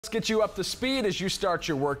Let's get you up to speed as you start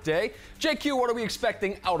your workday. JQ, what are we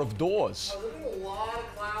expecting out of doors? There's been a lot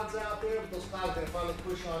of clouds out there, but those clouds are going to finally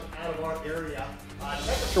push on out of our area.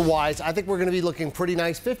 Temperature-wise, I think we're going to be looking pretty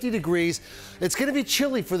nice, 50 degrees. It's going to be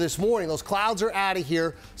chilly for this morning. Those clouds are out of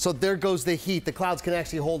here, so there goes the heat. The clouds can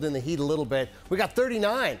actually hold in the heat a little bit. We got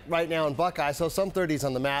 39 right now in Buckeye, so some 30s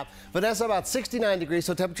on the map. Vanessa, about 69 degrees,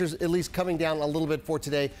 so temperatures at least coming down a little bit for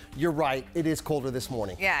today. You're right, it is colder this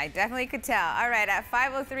morning. Yeah, I definitely could tell. All right, at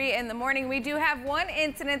 5:03 in the morning, we do have one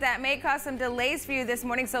incident that may cause some delays for you this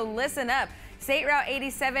morning, so listen up. State Route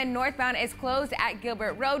 87 northbound is closed at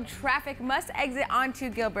Gilbert Road. Traffic must exit onto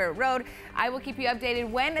Gilbert Road. I will keep you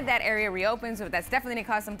updated when that area reopens, but that's definitely going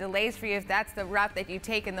to cause some delays for you if that's the route that you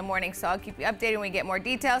take in the morning. So I'll keep you updated when we get more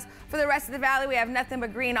details. For the rest of the valley, we have nothing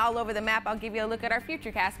but green all over the map. I'll give you a look at our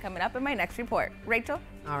futurecast coming up in my next report. Rachel?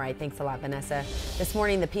 All right, thanks a lot, Vanessa. This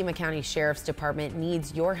morning, the Pima County Sheriff's Department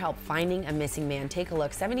needs your help finding a missing man. Take a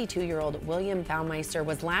look. 72-year-old William Baumeister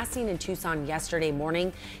was last seen in Tucson yesterday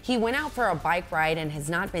morning. He went out for a bike ride and has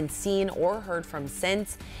not been seen or heard from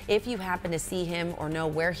since. If you happen to see him or know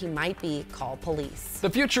where he might be, call police. The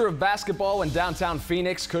future of basketball in downtown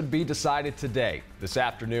Phoenix could be decided today. This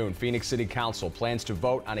afternoon, Phoenix City Council plans to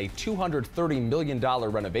vote on a $230 million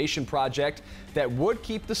renovation project that would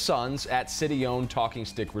keep the Suns at city-owned Talking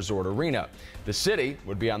Stick Resort Arena. The city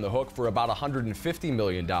would be on the hook for about $150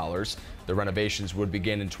 million. The renovations would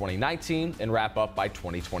begin in 2019 and wrap up by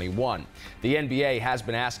 2021. The NBA has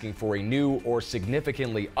been asking for a new or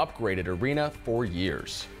significantly upgraded arena for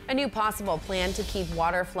years. A new possible plan to keep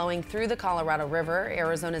water flowing through the Colorado River,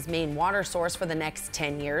 Arizona's main water source for the next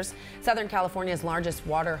 10 years. Southern California's largest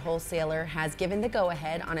water wholesaler has given the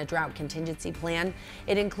go-ahead on a drought contingency plan.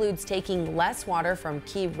 It includes taking less water from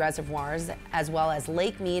key reservoirs as well as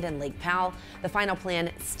Lake Mead and Lake Powell. The final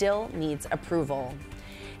plan still needs approval.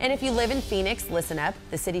 And if you live in Phoenix, listen up.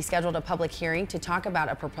 The city scheduled a public hearing to talk about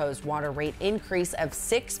a proposed water rate increase of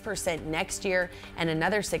 6% next year and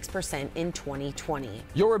another 6% in 2020.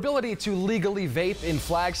 Your ability to legally vape in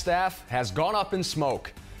Flagstaff has gone up in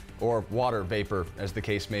smoke, or water vapor, as the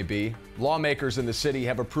case may be. Lawmakers in the city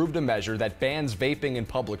have approved a measure that bans vaping in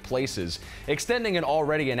public places, extending an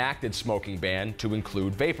already enacted smoking ban to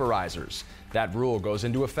include vaporizers. That rule goes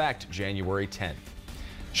into effect January 10th.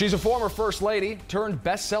 She's a former First Lady turned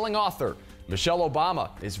best-selling author. Michelle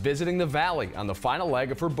Obama is visiting the Valley on the final leg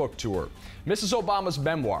of her book tour. Mrs. Obama's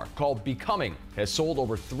memoir, called Becoming, has sold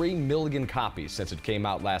over 3 million copies since it came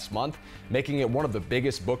out last month, making it one of the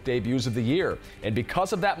biggest book debuts of the year. And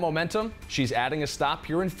because of that momentum, she's adding a stop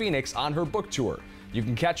here in Phoenix on her book tour. You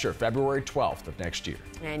can catch her February 12th of next year.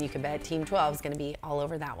 And you can bet Team 12 is going to be all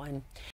over that one.